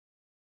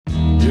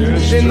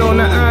Sitting on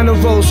the honor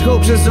roll,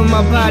 sculptures of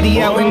my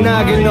body out in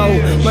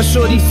Nagano. My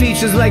shorty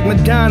features like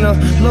Madonna,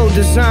 low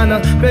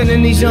designer.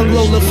 Bending these young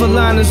Lola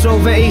Falanas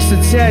over Ace of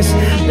Test.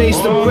 Lace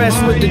the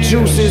breast with the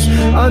juices.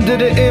 Under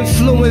the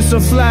influence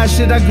of fly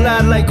shit, I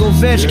glide like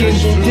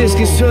Ovechkin.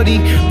 Discus hoodie,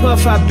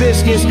 puff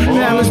hibiscus,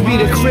 balance be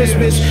the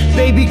Christmas.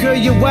 Baby girl,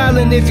 you're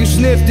wildin' if you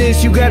sniff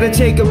this. You gotta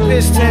take a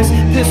piss test.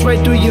 This right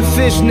through your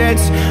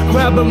fishnets.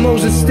 Robert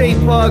Moses State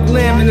Park,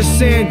 lamb in the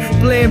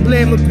sand. Blam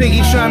blam a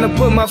piggy tryna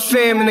put my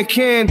fam in a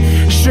can.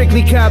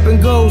 Strictly cop and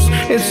goes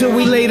until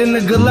we laid in the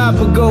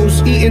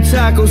Galapagos. Eating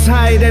tacos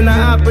higher than an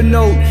opera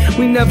note.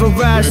 We never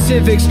ride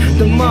Civics.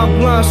 The Mont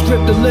Blanc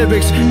script the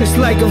lyrics. It's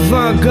like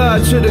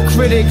avant-garde to the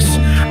critics.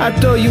 I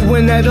throw you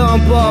in that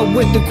armbar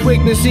with the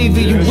quickness. Either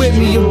you with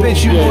me or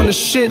bitch you on the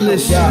shit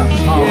list.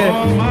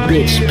 Yeah.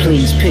 Bitch,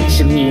 please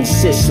picture me in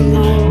Sicily.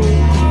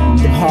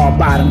 The hard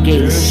bottom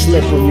gate is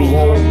slippery.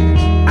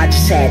 I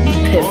just had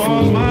an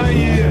epiphany.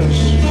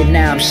 But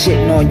now I'm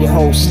shitting on your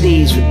whole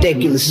steeds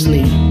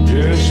ridiculously.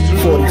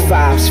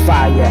 45's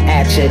fire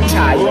at your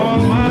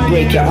tire.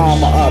 Break your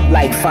armor up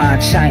like fine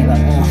china.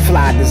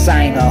 Fly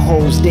designer,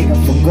 hoes digging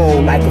for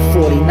gold like a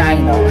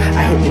 49er.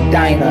 I hit the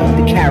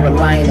diner, the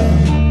Carolina.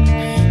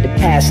 To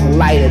pass the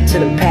lighter to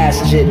the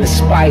passenger in the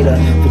spider.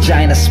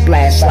 Vagina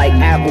splash like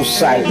apple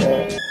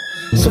cider.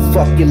 So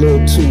fuck your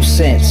little 2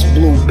 cents.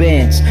 Blue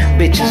Benz,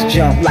 bitches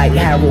jump like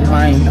Harold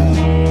Miner.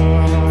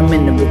 I'm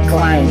in the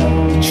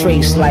recliner,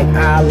 trace like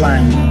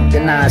eyeliner.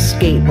 Then I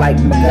escape like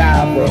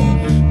MacGyver.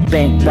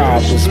 Bank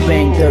robbers,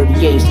 bang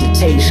 38s to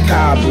taste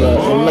cobbler.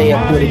 And lay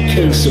up with a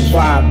case of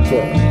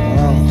vodka.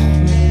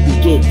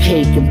 We get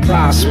cake and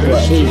prosper.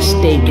 Ate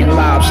steak and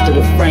lobster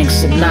to Frank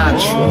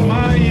Sinatra.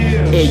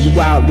 Air you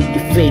out with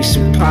your face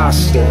and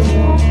pasta.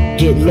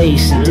 Get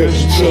laced and dip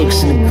the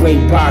chicks in a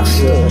great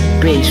boxer.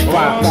 Beige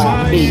Fox,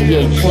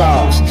 88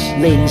 claws.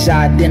 Ladies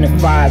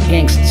identify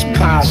gangsters'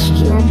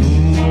 posture.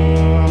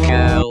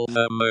 Cal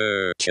the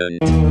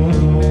Merchant.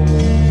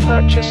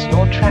 Purchase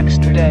your tracks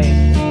today.